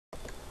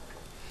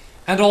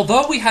And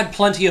although we had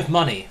plenty of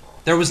money,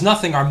 there was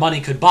nothing our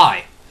money could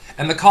buy.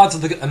 And the gods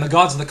of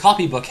the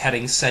copybook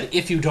headings said,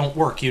 "If you don't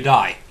work, you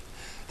die."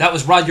 That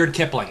was Rudyard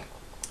Kipling.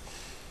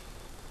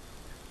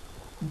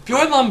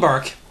 Bjorn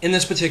Lomborg, in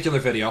this particular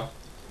video,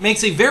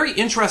 makes a very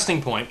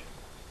interesting point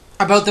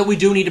about that we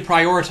do need to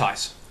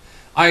prioritize.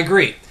 I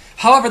agree.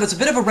 However, that's a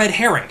bit of a red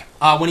herring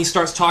when he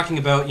starts talking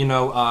about, when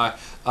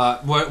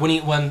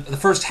the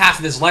first half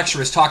of his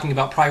lecture is talking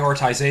about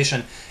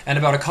prioritization and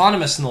about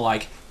economists and the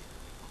like.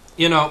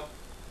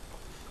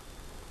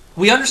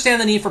 We understand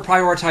the need for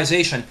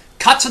prioritization.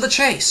 Cut to the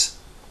chase.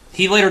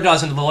 He later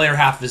does in the later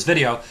half of his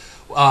video,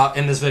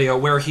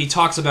 where he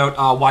talks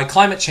about why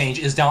climate change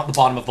is down at the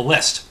bottom of the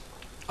list.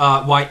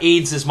 Why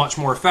AIDS is much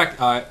more effective.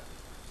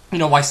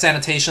 Why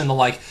sanitation and the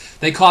like,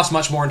 they cost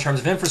much more in terms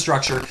of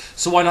infrastructure,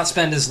 so why not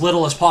spend as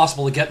little as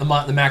possible to get the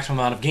maximum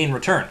amount of gain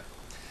return?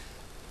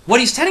 What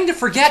he's tending to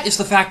forget is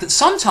the fact that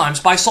sometimes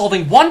by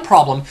solving one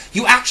problem,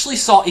 you actually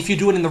solve, if you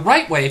do it in the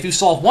right way, if you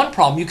solve one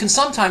problem, you can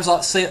sometimes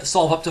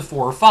solve up to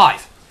 4 or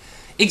 5.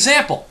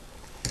 Example,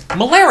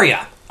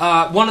 malaria.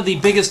 One of the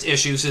biggest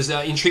issues is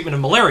in treatment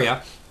of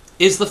malaria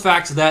is the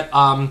fact that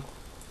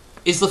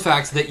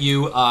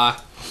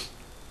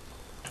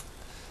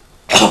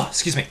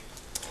excuse me.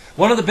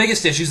 One of the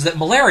biggest issues is that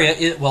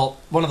malaria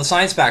one of the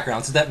science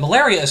backgrounds is that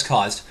malaria is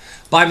caused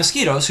by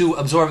mosquitoes who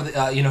absorb,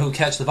 who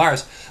catch the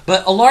virus.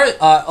 But a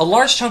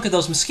large chunk of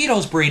those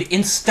mosquitoes breed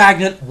in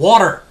stagnant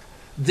water,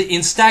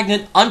 in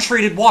stagnant,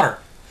 untreated water.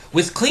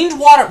 With clean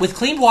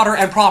water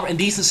and proper and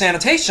decent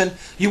sanitation,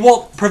 you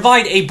will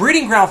provide a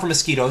breeding ground for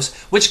mosquitoes,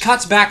 which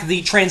cuts back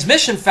the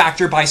transmission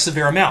factor by a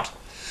severe amount.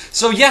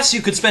 So yes,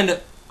 you could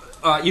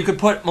you could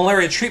put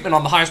malaria treatment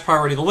on the highest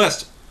priority of the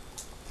list.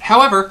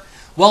 However,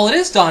 while it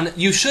is done,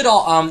 you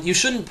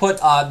shouldn't put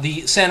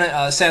the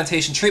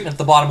sanitation treatment at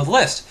the bottom of the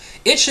list.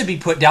 It should be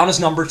put down as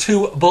number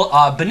 2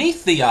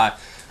 beneath the.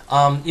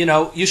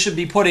 You should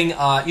be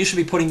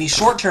putting these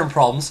short-term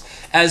problems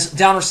as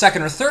down or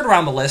second or third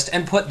around the list,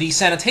 and put the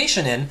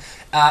sanitation in,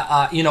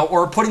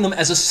 or putting them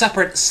as a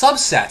separate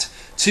subset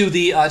to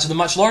the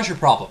much larger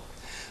problem.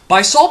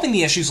 By solving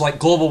the issues like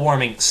global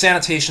warming,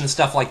 sanitation, and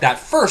stuff like that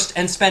first,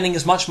 and spending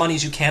as much money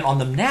as you can on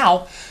them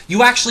now,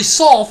 you actually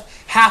solve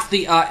half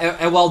the,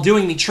 while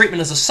doing the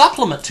treatment as a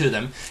supplement to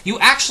them, you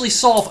actually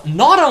solve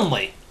not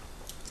only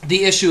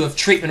the issue of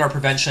treatment or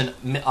prevention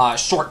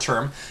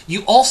short-term,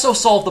 you also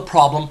solve the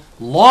problem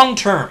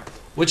long-term,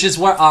 which is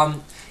where,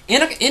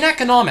 in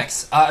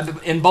economics,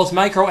 in both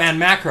micro and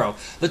macro,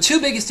 the 2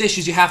 biggest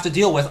issues you have to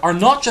deal with are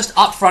not just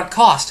upfront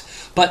cost,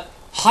 but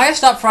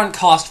highest upfront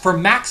cost for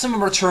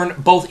maximum return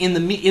both in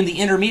the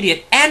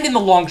intermediate and in the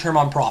long term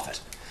on profit.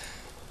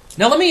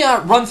 Now let me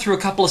run through a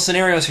couple of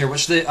scenarios here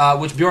which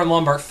Bjorn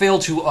Lomborg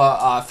failed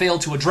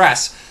to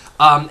address,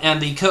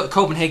 and the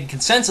Copenhagen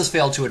Consensus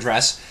failed to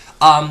address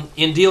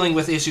in dealing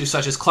with issues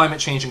such as climate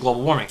change and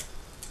global warming.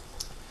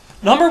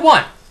 Number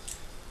 1,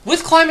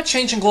 with climate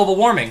change and global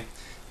warming,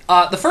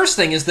 the first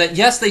thing is that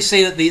yes, they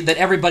say that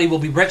everybody will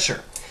be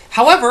richer.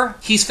 However,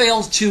 he's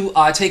failed to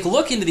take a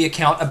look into the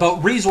account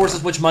about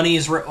resources which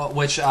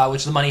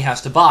the money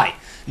has to buy,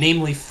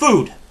 namely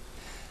food.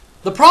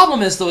 The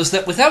problem is, though,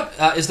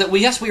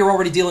 we are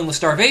already dealing with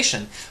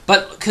starvation,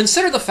 but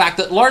consider the fact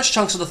that large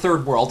chunks of the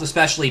third world,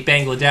 especially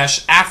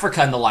Bangladesh,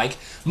 Africa, and the like,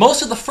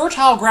 most of the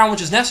fertile ground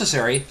which is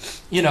necessary,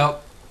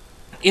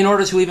 in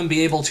order to even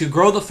be able to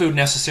grow the food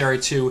necessary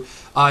to,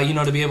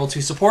 to be able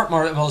to support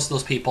most of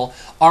those people,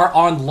 are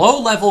on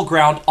low-level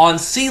ground on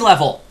sea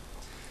level.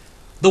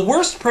 The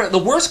worst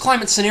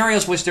climate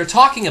scenarios which they're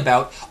talking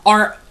about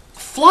are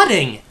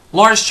flooding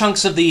large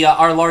chunks of the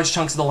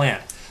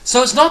land.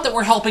 So it's not that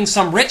we're helping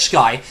some rich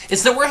guy;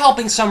 it's that we're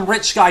helping some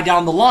rich guy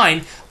down the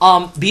line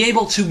be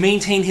able to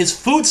maintain his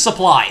food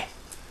supply.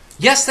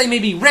 Yes, they may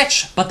be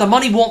rich, but the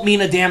money won't mean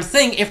a damn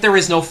thing if there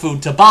is no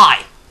food to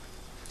buy.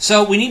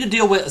 So we need to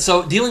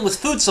dealing with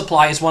food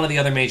supply is one of the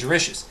other major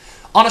issues.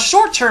 On a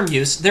short-term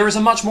use, there is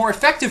a much more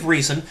effective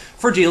reason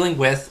for dealing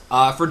with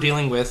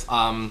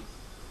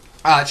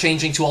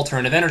changing to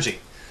alternative energy.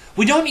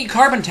 We don't need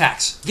carbon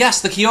tax.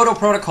 Yes, the Kyoto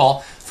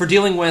Protocol for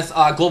dealing with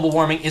global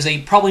warming is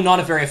probably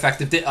not a very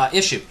effective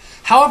issue.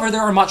 However,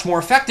 there are much more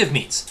effective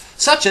means,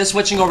 such as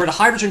switching over to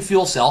hydrogen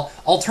fuel cell,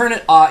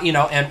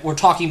 and we're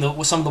talking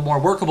with some of the more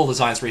workable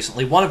designs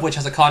recently, one of which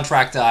has a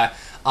contract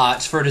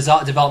for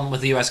development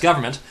with the U.S.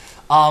 government,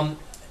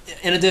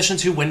 in addition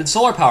to wind and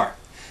solar power.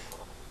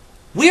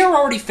 We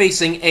have been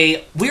facing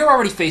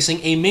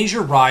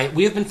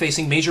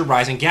major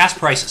rise in gas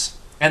prices.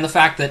 And the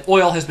fact that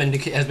oil has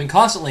been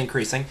constantly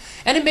increasing,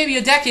 and in maybe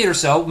a decade or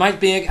so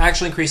might be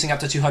actually increasing up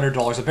to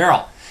 $200 a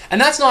barrel.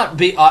 And that's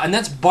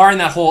barring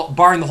the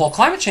whole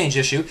climate change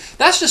issue.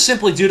 That's just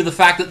simply due to the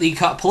fact that the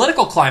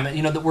political climate,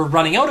 that we're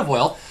running out of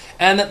oil,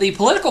 and that the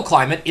political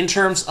climate, in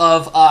terms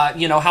of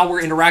how we're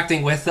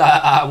interacting with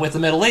the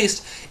Middle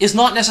East, is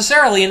not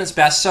necessarily in its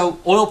best. So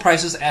oil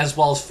prices, as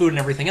well as food and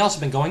everything else,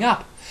 have been going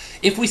up.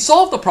 If we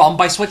solve the problem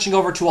by switching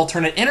over to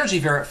alternate energy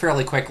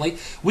fairly quickly,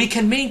 we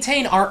can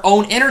maintain our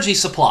own energy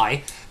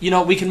supply.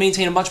 We can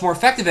maintain a much more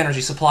effective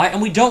energy supply,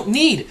 and we don't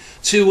need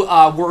to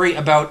worry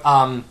about,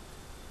 and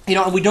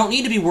we don't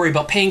need to be worried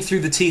about paying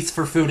through the teeth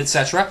for food,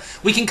 etc.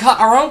 We can cut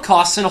our own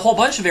costs in a whole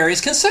bunch of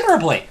areas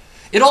considerably.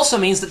 It also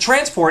means that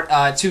transport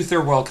to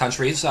third world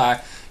countries,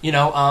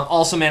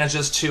 also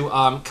manages to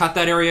cut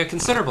that area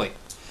considerably.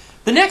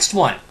 The next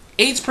one,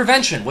 AIDS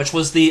prevention, which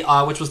was the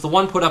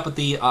one put up at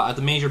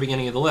the major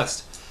beginning of the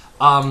list.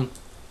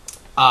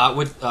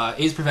 With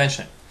AIDS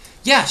prevention,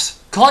 yes,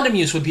 condom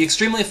use would be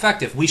extremely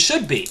effective. We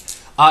should be.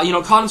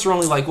 Condoms are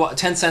only like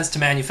 10 cents to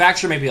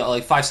manufacture, maybe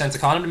like 5 cents a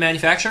condom to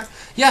manufacture.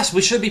 Yes,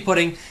 we should be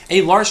putting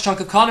a large chunk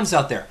of condoms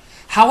out there.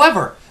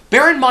 However,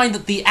 bear in mind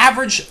that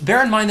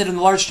in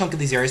a large chunk of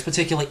these areas,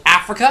 particularly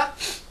Africa,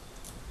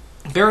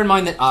 bear in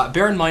mind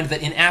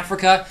that in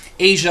Africa,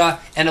 Asia,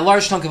 and a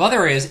large chunk of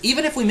other areas,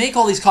 even if we make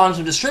all these condoms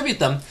and distribute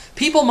them,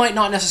 people might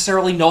not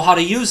necessarily know how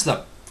to use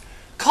them.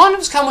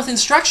 Condoms come with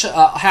instruction,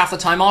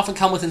 often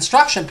come with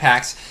instruction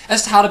packs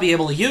as to how to be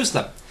able to use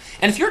them.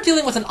 And if you're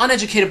dealing with an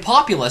uneducated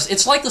populace,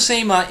 it's like the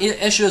same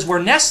issue as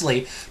where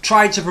Nestle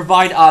tried to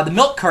provide the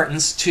milk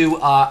cartons to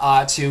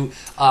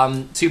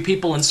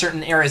people in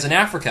certain areas in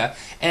Africa,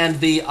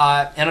 and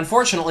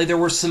unfortunately there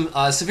were some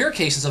severe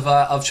cases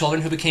of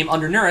children who became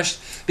undernourished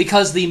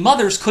because the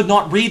mothers could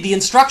not read the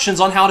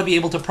instructions on how to be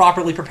able to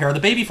properly prepare the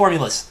baby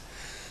formulas.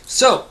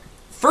 So,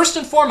 first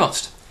and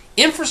foremost,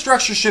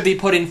 infrastructure should be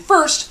put in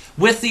first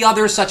with the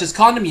others, such as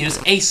condom use,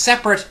 a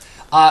separate.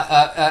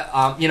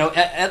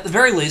 At the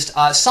very least,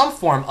 some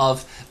form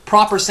of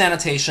proper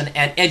sanitation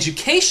and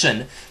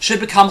education should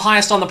become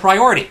highest on the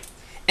priority.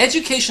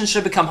 Education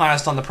should become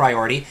highest on the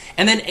priority,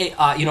 and then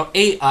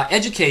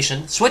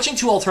education, switching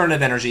to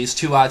alternative energies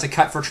to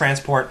cut for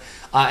transport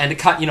and to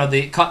cut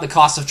the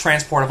cost of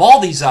transport of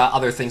all these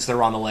other things that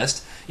are on the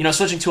list.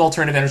 Switching to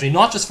alternative energy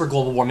not just for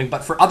global warming,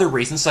 but for other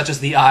reasons such as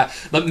the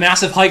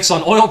massive hikes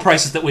on oil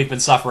prices that we've been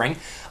suffering.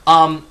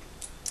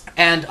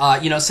 And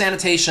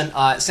sanitation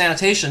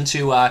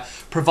to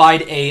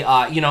provide a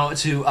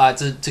to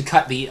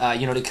cut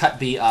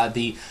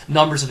the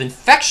numbers of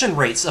infection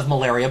rates of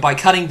malaria by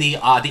cutting the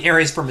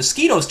areas for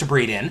mosquitoes to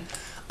breed in.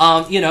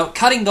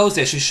 Cutting those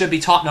issues should be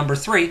top number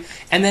 3,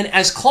 and then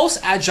as close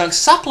adjunct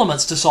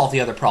supplements to solve the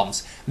other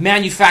problems.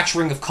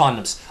 Manufacturing of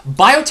condoms,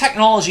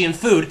 biotechnology in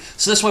food,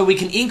 so this way we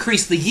can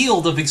increase the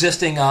yield of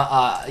existing,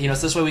 of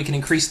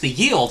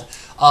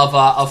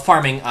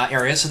farming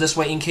areas. So this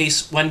way,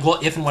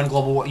 if and when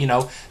global,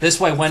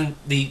 this way when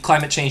the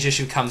climate change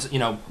issue comes,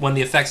 when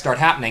the effects start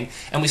happening,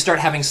 and we start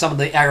having some of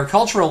the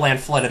agricultural land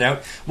flooded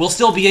out, we'll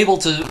still be able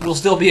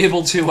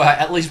to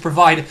at least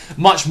provide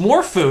much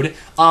more food,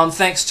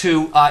 thanks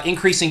to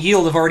increasing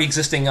yield of already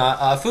existing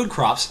food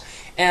crops,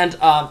 and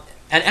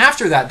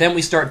after that, then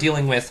we start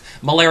dealing with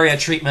malaria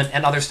treatment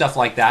and other stuff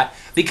like that,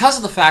 because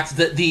of the fact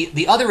that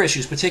the other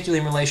issues, particularly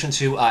in relation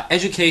to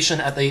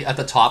education at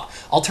the top,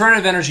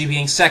 alternative energy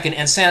being second,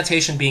 and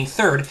sanitation being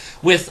third,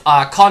 with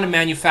condom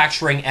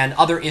manufacturing and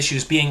other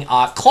issues being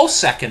close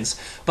seconds,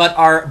 but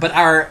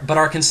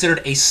are considered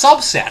a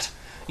subset.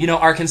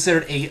 Are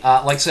considered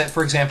like, say,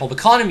 for example, the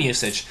condom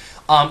usage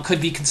could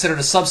be considered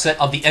a subset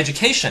of the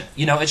education.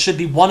 It should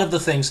be one of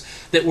the things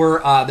that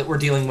we're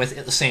dealing with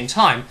at the same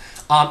time.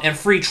 And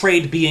free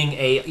trade being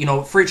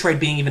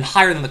even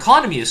higher than the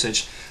condom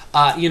usage,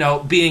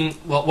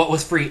 what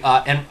was free,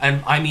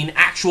 and I mean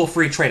actual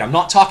free trade. I'm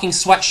not talking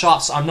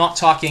sweatshops. I'm not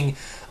talking,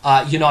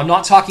 I'm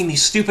not talking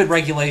these stupid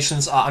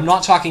regulations. I'm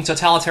not talking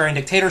totalitarian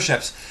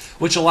dictatorships,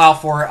 which allow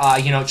for,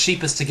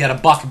 cheapest to get a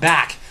buck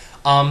back.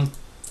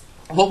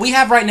 What we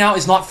have right now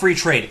is not free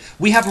trade.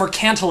 We have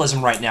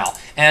mercantilism right now.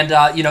 And,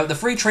 the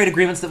free trade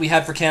agreements that we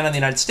had for Canada and the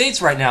United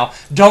States right now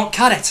don't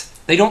cut it.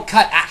 They don't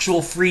cut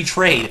actual free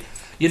trade.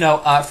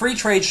 Free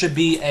trade should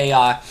be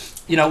a,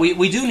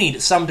 we do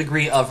need some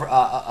degree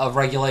of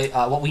regulate.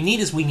 What we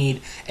need is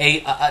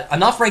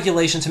enough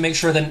regulation to make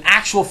sure that an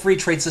actual free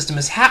trade system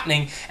is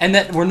happening and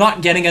that we're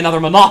not getting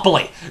another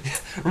monopoly.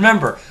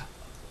 Remember,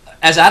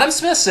 as Adam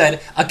Smith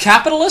said, a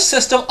capitalist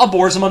system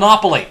abhors a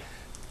monopoly.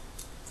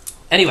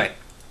 Anyway,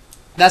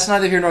 that's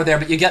neither here nor there,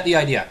 but you get the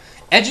idea.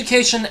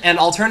 Education,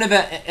 alternative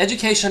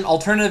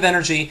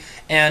energy,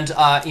 and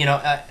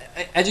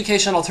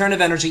education,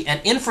 alternative energy,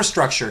 and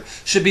infrastructure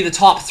should be the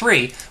top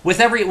 3, with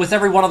every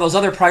one of those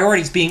other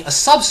priorities being a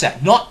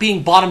subset, not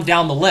being bottom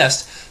down the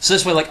list. So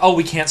this way, like, oh,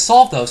 we can't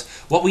solve those.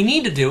 What we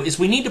need to do is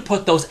we need to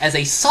put those as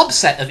a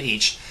subset of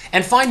each,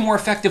 and find more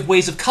effective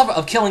ways of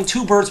killing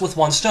 2 birds with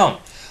 1 stone.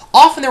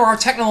 Often there are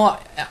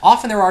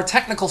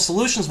technical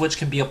solutions which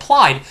can be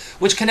applied,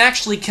 which can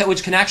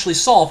actually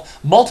solve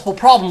multiple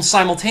problems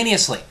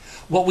simultaneously.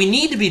 What we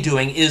need to be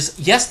doing is,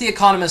 yes, the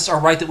economists are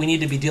right that we need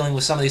to be dealing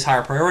with some of these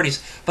higher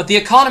priorities, but the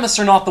economists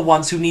are not the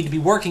ones who need to be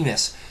working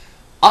this.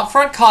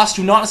 Upfront costs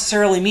do not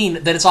necessarily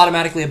mean that it's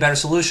automatically a better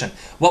solution.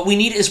 What we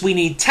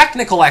need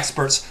technical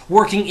experts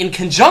working in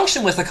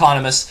conjunction with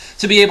economists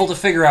to be able to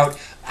figure out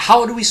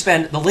how do we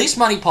spend the least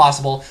money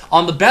possible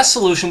on the best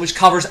solution which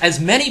covers as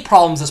many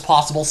problems as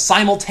possible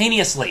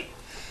simultaneously.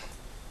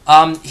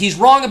 He's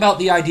wrong about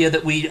the idea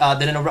that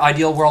that in an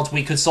ideal world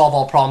we could solve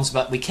all problems,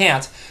 but we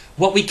can't.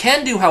 What we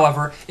can do,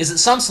 however, is that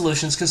some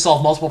solutions can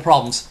solve multiple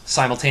problems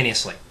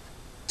simultaneously.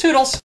 Toodles!